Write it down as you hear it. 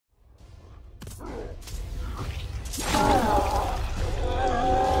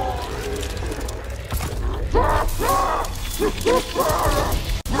The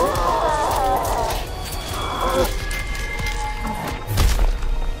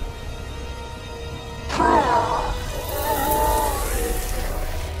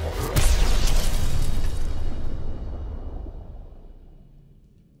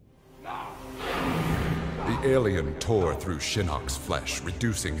alien tore through Shinnok's flesh,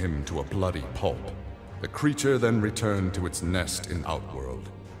 reducing him to a bloody pulp. The creature then returned to its nest in Outworld.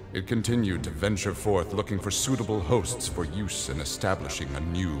 It continued to venture forth looking for suitable hosts for use in establishing a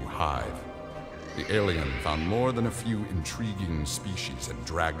new hive. The alien found more than a few intriguing species and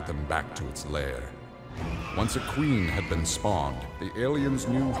dragged them back to its lair. Once a queen had been spawned, the alien's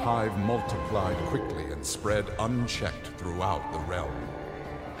new hive multiplied quickly and spread unchecked throughout the realm.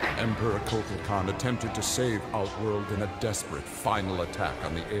 Emperor Kotal Khan attempted to save Outworld in a desperate final attack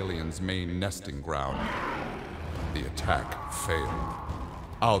on the alien's main nesting ground. The attack failed.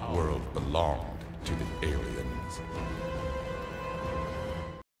 Outworld belonged to the aliens.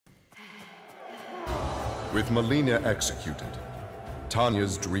 With Melina executed,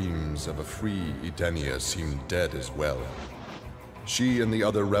 Tanya's dreams of a free Edenia seemed dead as well. She and the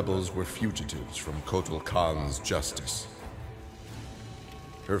other rebels were fugitives from Kotal Khan's justice.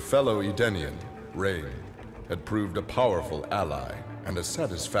 Her fellow Edenian, Rain, had proved a powerful ally and a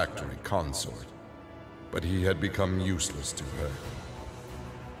satisfactory consort, but he had become useless to her.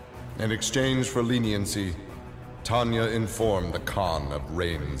 In exchange for leniency, Tanya informed the Khan of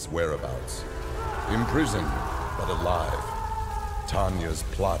Rain's whereabouts. Imprisoned, but alive, Tanya's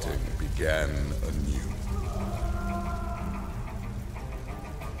plotting began anew.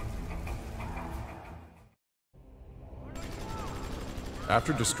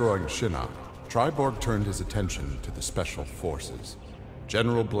 After destroying Shinnok, Triborg turned his attention to the Special Forces.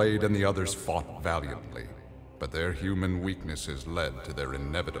 General Blade and the others fought valiantly, but their human weaknesses led to their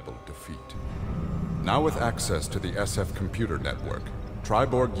inevitable defeat. Now with access to the SF computer network,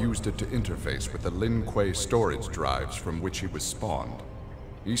 Triborg used it to interface with the Lin Kuei storage drives from which he was spawned.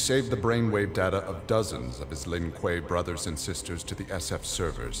 He saved the brainwave data of dozens of his Lin Kuei brothers and sisters to the SF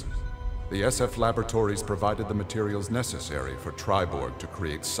servers. The SF laboratories provided the materials necessary for Triborg to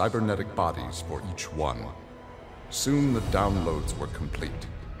create cybernetic bodies for each one. Soon the downloads were complete.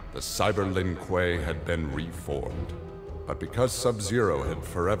 The Cyber Lin Kuei had been reformed. But because Sub-Zero had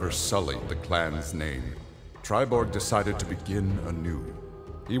forever sullied the clan's name, Triborg decided to begin anew.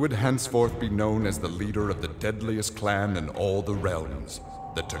 He would henceforth be known as the leader of the deadliest clan in all the realms,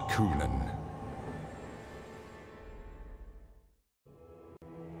 the Takunin.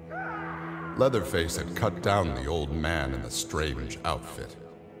 Leatherface had cut down the old man in the strange outfit.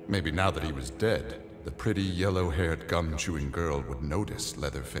 Maybe now that he was dead, the pretty yellow-haired gum-chewing girl would notice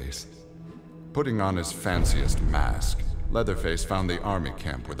Leatherface. Putting on his fanciest mask, Leatherface found the army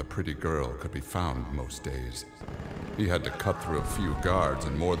camp where the pretty girl could be found most days. He had to cut through a few guards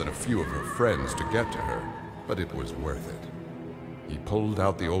and more than a few of her friends to get to her, but it was worth it. He pulled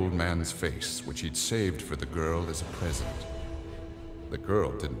out the old man's face, which he'd saved for the girl as a present. The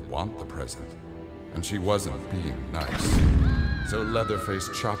girl didn't want the present, and she wasn't being nice. So Leatherface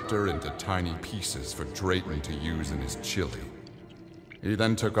chopped her into tiny pieces for Drayton to use in his chili. He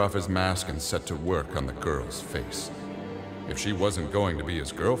then took off his mask and set to work on the girl's face. If she wasn't going to be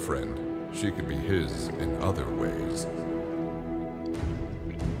his girlfriend, she could be his in other ways.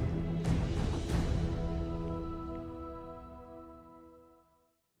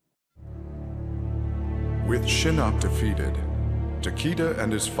 With Shinnok defeated, Takeda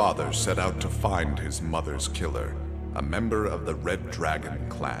and his father set out to find his mother's killer, a member of the Red Dragon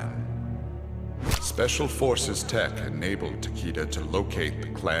clan. Special Forces tech enabled Takeda to locate the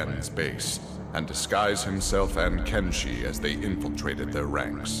clan's base and disguise himself and Kenshi as they infiltrated their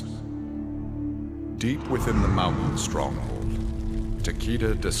ranks. Deep within the mountain stronghold,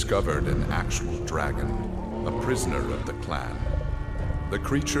 Takeda discovered an actual dragon, a prisoner of the clan. The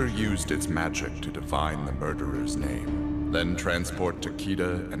creature used its magic to divine the murderer's name, then transport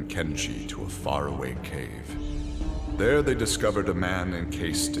Takeda and Kenshi to a faraway cave. There they discovered a man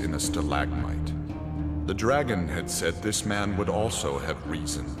encased in a stalagmite. The dragon had said this man would also have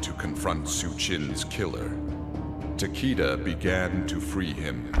reason to confront Su Qin's killer. Takeda began to free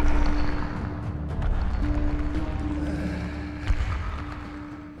him.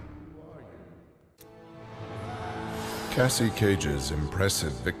 Cassie Cage's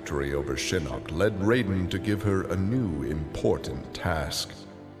impressive victory over Shinnok led Raiden to give her a new important task: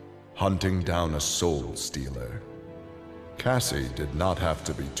 hunting down a soul stealer. Cassie did not have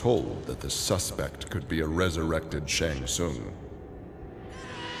to be told that the suspect could be a resurrected Shang Tsung.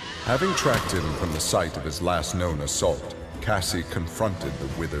 Having tracked him from the site of his last known assault, Cassie confronted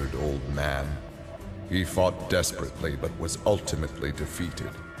the withered old man. He fought desperately but was ultimately defeated.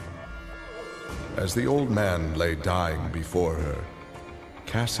 As the old man lay dying before her,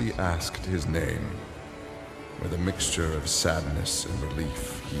 Cassie asked his name. With a mixture of sadness and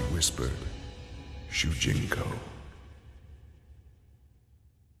relief, he whispered, Shujinko.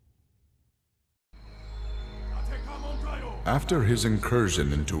 After his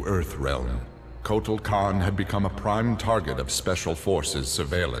incursion into Earthrealm, Kotal Khan had become a prime target of Special Forces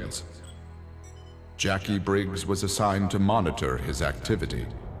surveillance. Jackie Briggs was assigned to monitor his activity.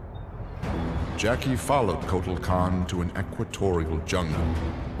 Jackie followed Kotal Khan to an equatorial jungle,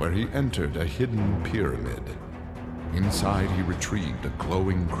 where he entered a hidden pyramid. Inside, he retrieved a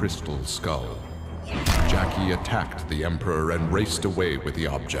glowing crystal skull. Jackie attacked the Emperor and raced away with the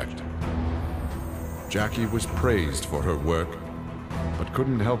object. Jackie was praised for her work, but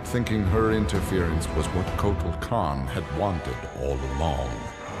couldn't help thinking her interference was what Kotal Khan had wanted all along.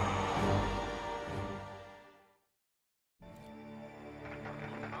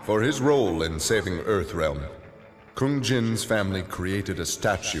 For his role in saving Earthrealm, Kung Jin's family created a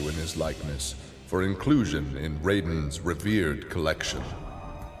statue in his likeness for inclusion in Raiden's revered collection.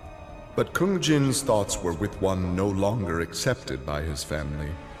 But Kung Jin's thoughts were with one no longer accepted by his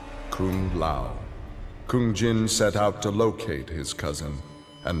family, Kung Lao. Kung Jin set out to locate his cousin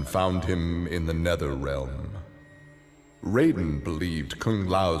and found him in the Nether Realm. Raiden believed Kung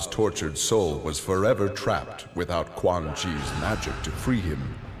Lao's tortured soul was forever trapped without Quan Chi's magic to free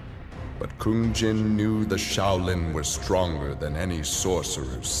him. But Kung Jin knew the Shaolin was stronger than any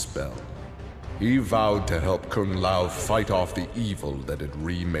sorcerer's spell. He vowed to help Kung Lao fight off the evil that had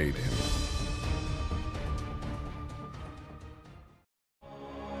remade him.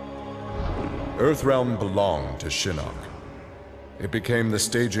 Earthrealm belonged to Shinnok. It became the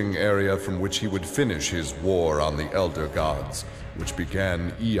staging area from which he would finish his war on the Elder Gods, which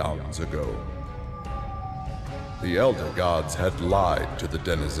began eons ago. The Elder Gods had lied to the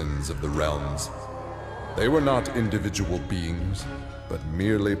denizens of the realms. They were not individual beings, but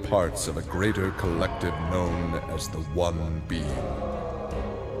merely parts of a greater collective known as the One Being.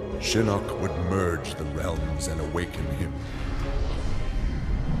 Shinnok would merge the realms and awaken him.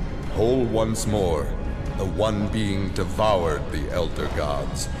 Whole once more, the One Being devoured the Elder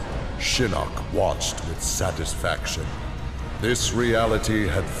Gods. Shinnok watched with satisfaction. This reality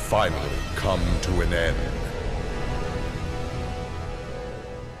had finally come to an end.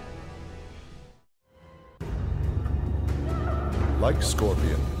 Like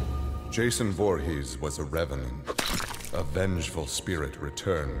Scorpion, Jason Voorhees was a revenant. A vengeful spirit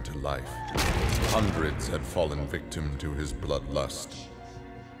returned to life. Hundreds had fallen victim to his bloodlust.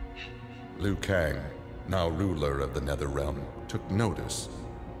 Liu Kang, now ruler of the Netherrealm, took notice.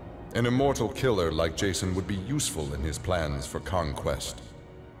 An immortal killer like Jason would be useful in his plans for conquest.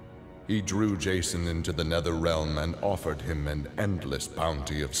 He drew Jason into the Netherrealm and offered him an endless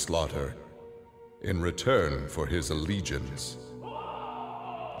bounty of slaughter, in return for his allegiance.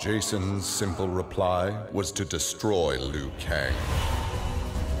 Jason's simple reply was to destroy Liu Kang.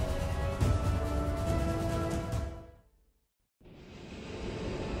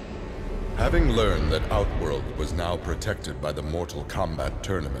 Having learned that Outworld was now protected by the Mortal Kombat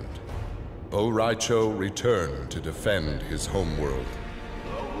tournament, Bo' Rai Cho returned to defend his homeworld.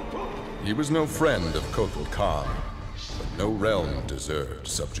 He was no friend of Kotal Khan, but no realm deserved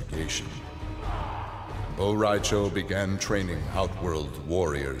subjugation. Bo' Rai Cho began training Outworld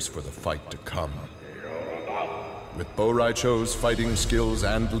warriors for the fight to come. With Bo' Rai Cho's fighting skills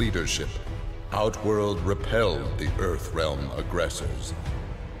and leadership, Outworld repelled the Earthrealm aggressors.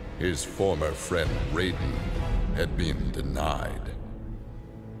 His former friend Raiden had been denied.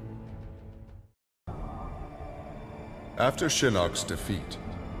 After Shinnok's defeat,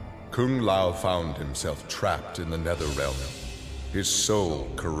 Kung Lao found himself trapped in the Netherrealm, his soul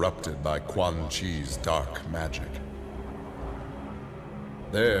corrupted by Quan Chi's dark magic.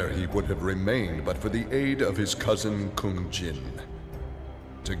 There he would have remained but for the aid of his cousin Kung Jin.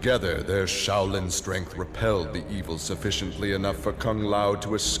 Together, their Shaolin strength repelled the evil sufficiently enough for Kung Lao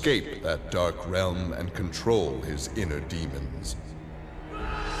to escape that dark realm and control his inner demons.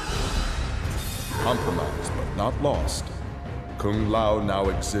 Compromised but not lost, Kung Lao now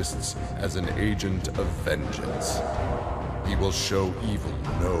exists as an agent of vengeance. He will show evil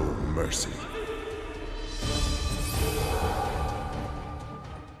no mercy.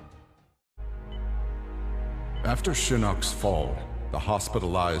 After Shinnok's fall, the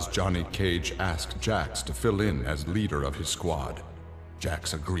hospitalized Johnny Cage asked Jax to fill in as leader of his squad.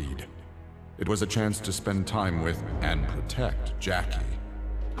 Jax agreed. It was a chance to spend time with and protect Jackie.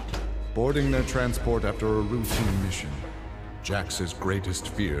 Boarding their transport after a routine mission, Jax's greatest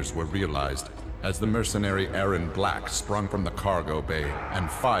fears were realized as the mercenary Aaron Black sprung from the cargo bay and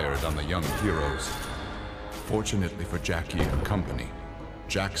fired on the young heroes. Fortunately for Jackie and her company,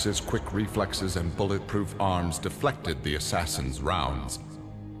 Jax's quick reflexes and bulletproof arms deflected the assassin's rounds.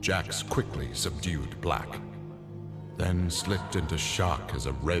 Jax quickly subdued Black, then slipped into shock as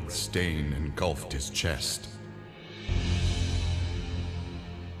a red stain engulfed his chest.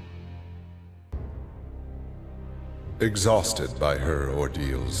 Exhausted by her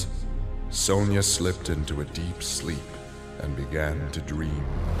ordeals, Sonya slipped into a deep sleep and began to dream.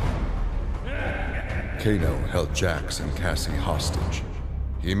 Kano held Jax and Cassie hostage.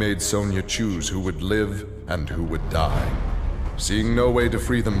 He made Sonya choose who would live and who would die. Seeing no way to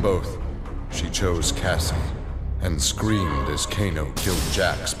free them both, she chose Cassie and screamed as Kano killed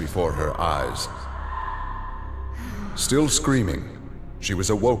Jax before her eyes. Still screaming, she was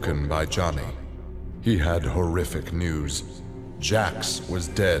awoken by Johnny. He had horrific news. Jax was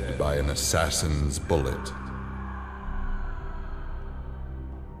dead by an assassin's bullet.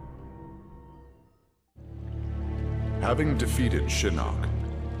 Having defeated Shinnok,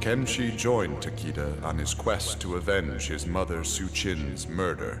 Kenshi joined Takeda on his quest to avenge his mother Su-Chin's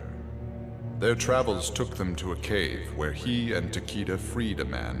murder. Their travels took them to a cave where he and Takeda freed a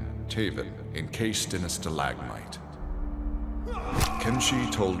man, Taven, encased in a stalagmite.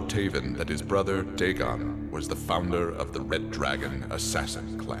 Kenshi told Taven that his brother, Dagon, was the founder of the Red Dragon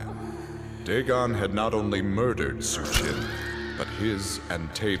Assassin Clan. Dagon had not only murdered Su-Chin, but his and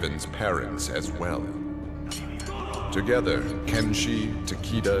Taven's parents as well. Together, Kenshi,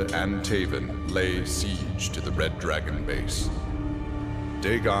 Takeda, and Taven lay siege to the Red Dragon base.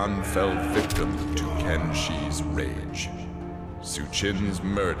 Dagon fell victim to Kenshi's rage. Su-Chin's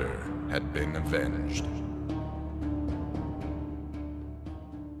murder had been avenged.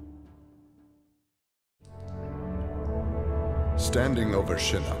 Standing over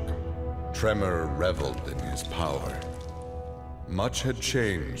Shinnok, Tremor reveled in his power. Much had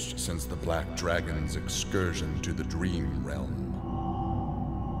changed since the Black Dragon's excursion to the Dream Realm.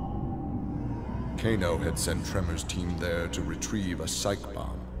 Kano had sent Tremor's team there to retrieve a psych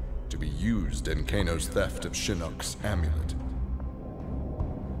bomb to be used in Kano's theft of Shinnok's amulet.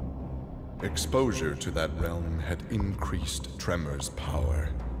 Exposure to that realm had increased Tremor's power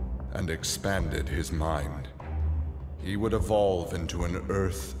and expanded his mind. He would evolve into an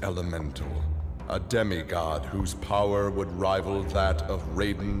earth elemental, a demigod whose power would rival that of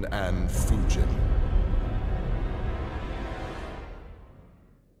Raiden and Fujin.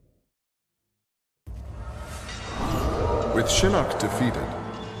 With Shinnok defeated,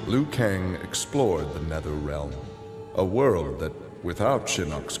 Liu Kang explored the Nether Realm, a world that, without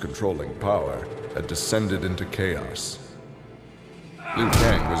Shinnok's controlling power, had descended into chaos. Liu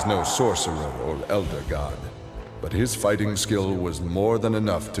Kang was no sorcerer or elder god, but his fighting skill was more than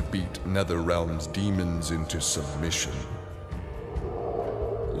enough to beat Netherrealm's demons into submission.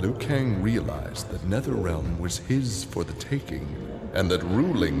 Liu Kang realized that Netherrealm was his for the taking, and that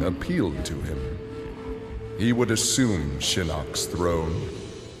ruling appealed to him. He would assume Shinnok's throne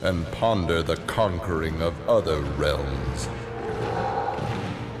and ponder the conquering of other realms.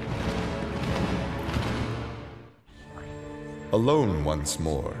 Alone once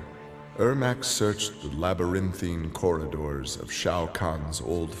more, Ermac searched the labyrinthine corridors of Shao Kahn's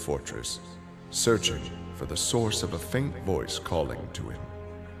old fortress, searching for the source of a faint voice calling to him.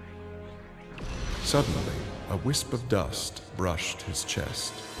 Suddenly, a wisp of dust brushed his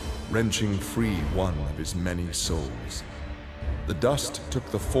chest, wrenching free one of his many souls. The dust took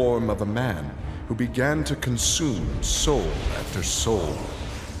the form of a man who began to consume soul after soul.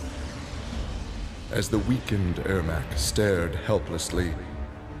 As the weakened Ermac stared helplessly,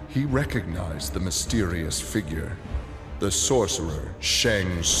 he recognized the mysterious figure. The sorcerer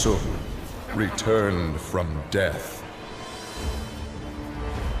Shang Tsung, returned from death.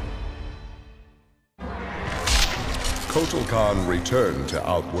 Kotal Khan returned to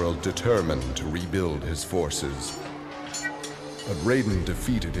Outworld determined to rebuild his forces. But Raiden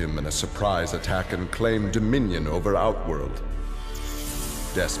defeated him in a surprise attack and claimed dominion over Outworld.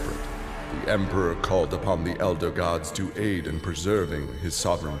 Desperate, the Emperor called upon the Elder Gods to aid in preserving his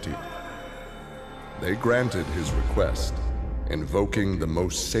sovereignty. They granted his request, invoking the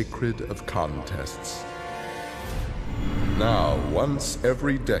most sacred of contests. Now, once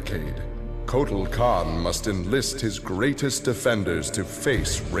every decade, Kotal Khan must enlist his greatest defenders to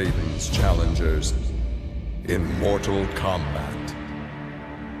face Raiden's challengers in mortal combat.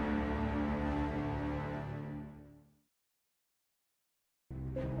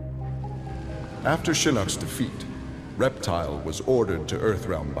 After Shinnok's defeat, Reptile was ordered to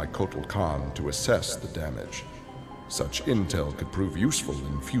Earthrealm by Kotal Khan to assess the damage. Such intel could prove useful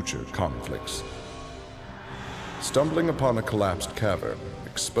in future conflicts. Stumbling upon a collapsed cavern,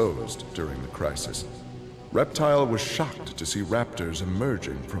 exposed during the crisis, Reptile was shocked to see raptors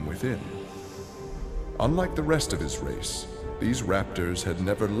emerging from within. Unlike the rest of his race, these raptors had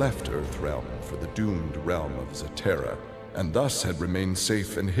never left Earthrealm for the doomed realm of Zaterra, and thus had remained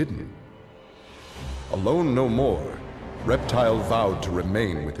safe and hidden. Alone no more, Reptile vowed to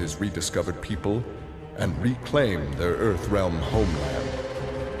remain with his rediscovered people and reclaim their Earthrealm homeland.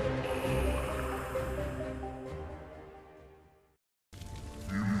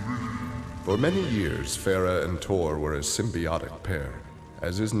 For many years, Farah and Tor were a symbiotic pair,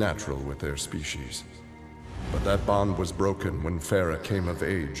 as is natural with their species. But that bond was broken when Farah came of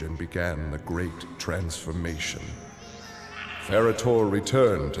age and began the Great Transformation. Farah Tor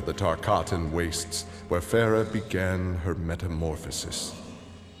returned to the Tarkatan Wastes, where Farah began her metamorphosis.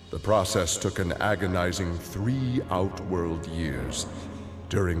 The process took an agonizing 3 outworld years,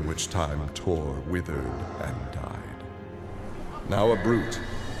 during which time Tor withered and died. Now a brute,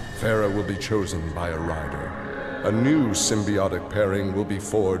 Farah will be chosen by a rider. A new symbiotic pairing will be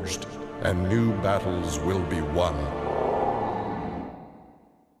forged, and new battles will be won.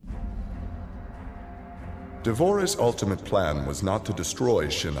 Devora's ultimate plan was not to destroy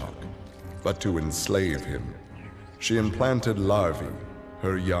Shinnok, but to enslave him. She implanted larvae,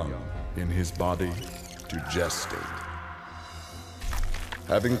 her young, in his body to gestate.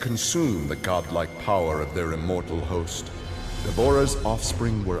 Having consumed the godlike power of their immortal host, Devora's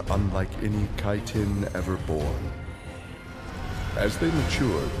offspring were unlike any Chitin ever born. As they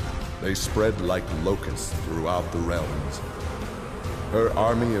matured, they spread like locusts throughout the realms. Her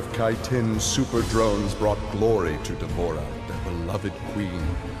army of Chitin super drones brought glory to Devora, their beloved queen,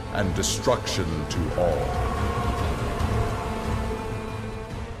 and destruction to all.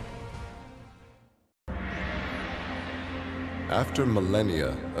 After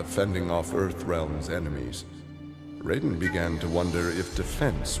millennia of fending off Earthrealm's enemies, Raiden began to wonder if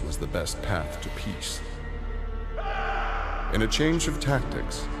defense was the best path to peace. In a change of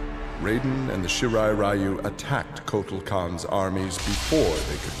tactics, Raiden and the Shirai Ryu attacked Kotal Khan's armies before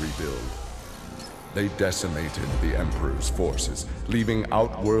they could rebuild. They decimated the Emperor's forces, leaving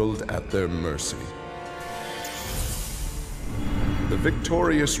Outworld at their mercy. The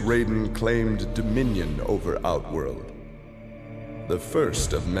victorious Raiden claimed dominion over Outworld. The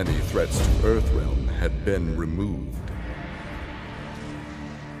first of many threats to Earthrealm had been removed.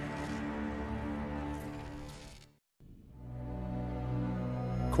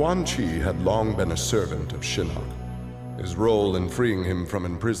 Quan Chi had long been a servant of Shinnok. His role in freeing him from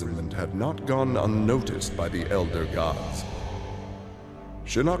imprisonment had not gone unnoticed by the Elder Gods.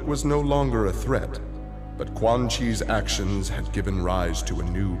 Shinnok was no longer a threat, but Quan Chi's actions had given rise to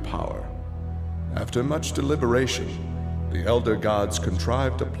a new power. After much deliberation, the Elder Gods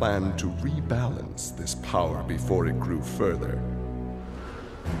contrived a plan to rebalance this power before it grew further.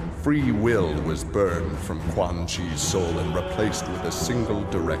 Free will was burned from Quan Chi's soul and replaced with a single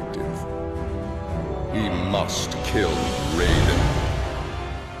directive. He must kill Raiden.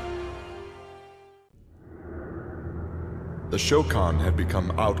 The Shokan had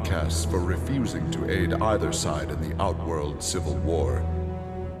become outcasts for refusing to aid either side in the Outworld civil war.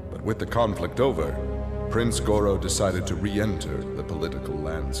 But with the conflict over, Prince Goro decided to re-enter the political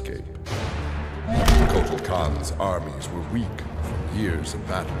landscape. Kotal Khan's armies were weak from years of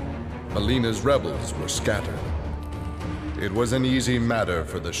battle. Melina's rebels were scattered. It was an easy matter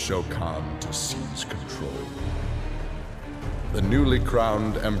for the Shokan to seize control. The newly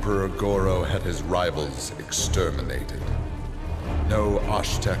crowned Emperor Goro had his rivals exterminated. No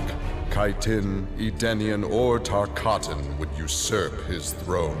Aztec, Chitin, Edenian, or Tarkatan would usurp his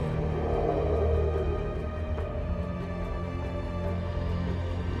throne.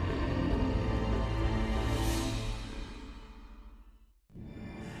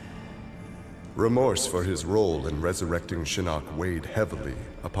 Remorse for his role in resurrecting Shinnok weighed heavily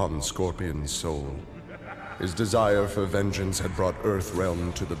upon Scorpion's soul. His desire for vengeance had brought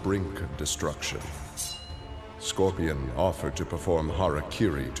Earthrealm to the brink of destruction. Scorpion offered to perform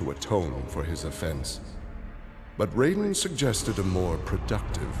harakiri to atone for his offense. But Raiden suggested a more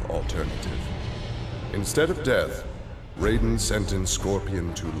productive alternative. Instead of death, Raiden sentenced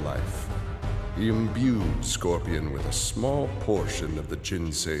Scorpion to life. He imbued Scorpion with a small portion of the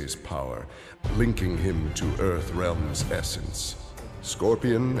Jinsei's power, linking him to Earthrealm's essence.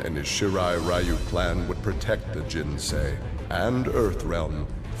 Scorpion and his Shirai Ryu clan would protect the Jinsei and Earthrealm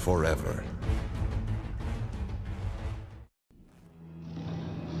forever.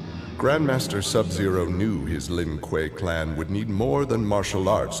 Grandmaster Sub-Zero knew his Lin Kuei clan would need more than martial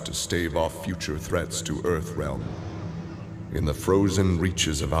arts to stave off future threats to Earthrealm. In the frozen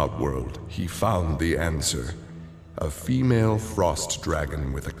reaches of Outworld, he found the answer. A female frost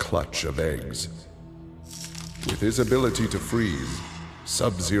dragon with a clutch of eggs. With his ability to freeze,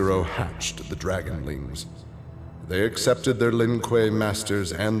 Sub-Zero hatched the dragonlings. They accepted their Lin Kuei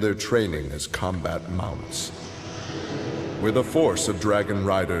masters and their training as combat mounts. With a force of dragon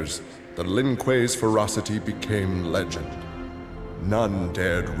riders, the Lin Kuei's ferocity became legend. None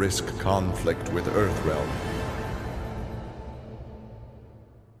dared risk conflict with Earthrealm.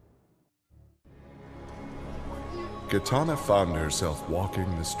 Kitana found herself walking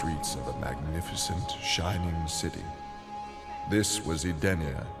the streets of a magnificent, shining city. This was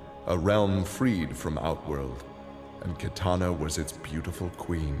Edenia, a realm freed from Outworld, and Kitana was its beautiful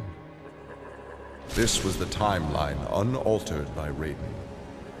queen. This was the timeline unaltered by Raiden.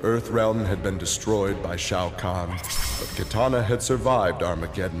 Earthrealm had been destroyed by Shao Kahn, but Kitana had survived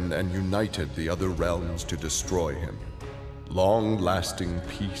Armageddon and united the other realms to destroy him. Long-lasting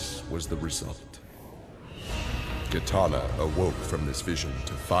peace was the result. Kitana awoke from this vision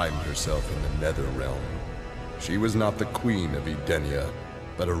to find herself in the Nether Realm. She was not the queen of Edenia,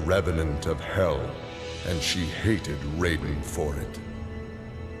 but a revenant of hell, and she hated Raiden for it.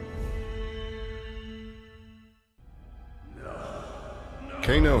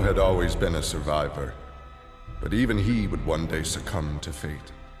 Kano had always been a survivor, but even he would one day succumb to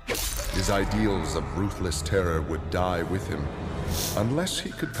fate. His ideals of ruthless terror would die with him, unless he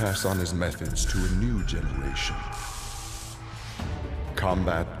could pass on his methods to a new generation.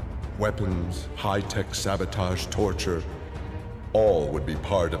 Combat, weapons, high-tech sabotage, torture, all would be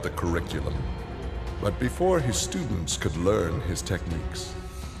part of the curriculum. But before his students could learn his techniques,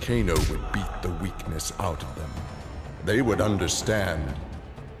 Kano would beat the weakness out of them. They would understand,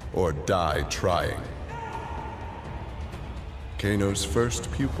 or die trying. Kano's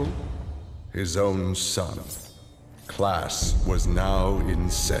first pupil? His own son. Class was now in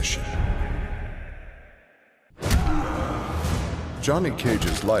session. Johnny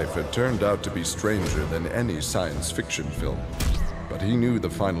Cage's life had turned out to be stranger than any science fiction film, but he knew the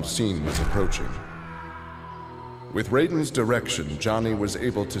final scene was approaching. With Raiden's direction, Johnny was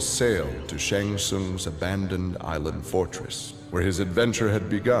able to sail to Shang Tsung's abandoned island fortress, where his adventure had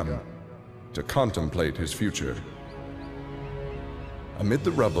begun, to contemplate his future. Amid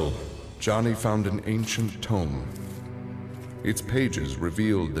the rubble, Johnny found an ancient tome. Its pages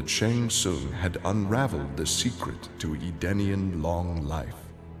revealed that Shang Tsung had unraveled the secret to Edenian long life.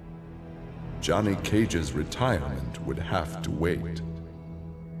 Johnny Cage's retirement would have to wait.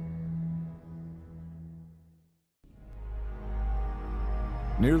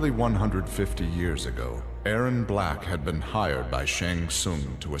 Nearly 150 years ago, Erron Black had been hired by Shang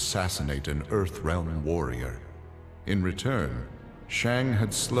Tsung to assassinate an Earthrealm warrior. In return, Shang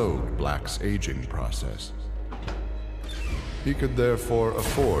had slowed Black's aging process. He could therefore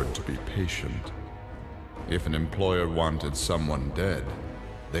afford to be patient. If an employer wanted someone dead,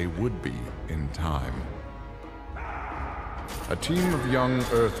 they would be in time. A team of young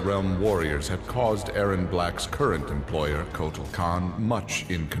Earthrealm warriors had caused Erron Black's current employer, Kotal Khan, much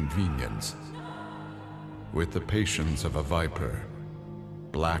inconvenience. With the patience of a viper,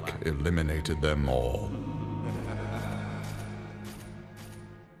 Black eliminated them all.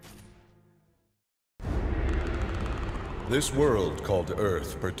 This world called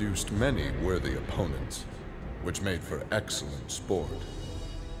Earth produced many worthy opponents, which made for excellent sport.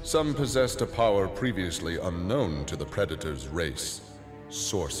 Some possessed a power previously unknown to the Predator's race,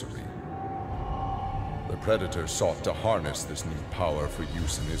 sorcery. The Predator sought to harness this new power for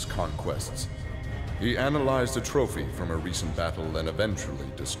use in his conquests. He analyzed a trophy from a recent battle and eventually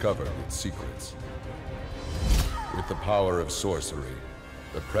discovered its secrets. With the power of sorcery,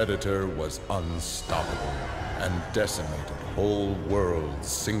 the Predator was unstoppable and decimated whole worlds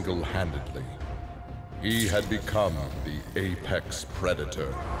single-handedly. He had become the apex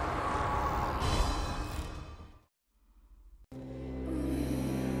predator.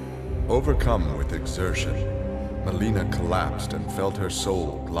 Overcome with exertion, Melina collapsed and felt her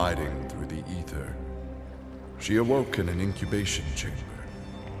soul gliding through the ether. She awoke in an incubation chamber.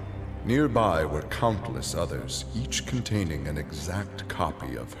 Nearby were countless others, each containing an exact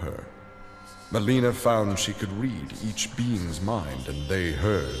copy of her. Melina found she could read each being's mind and they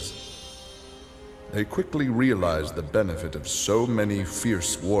hers. They quickly realized the benefit of so many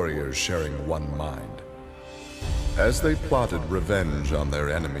fierce warriors sharing one mind. As they plotted revenge on their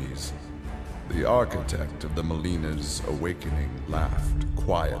enemies, the architect of the Melina's awakening laughed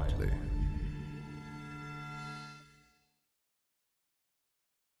quietly.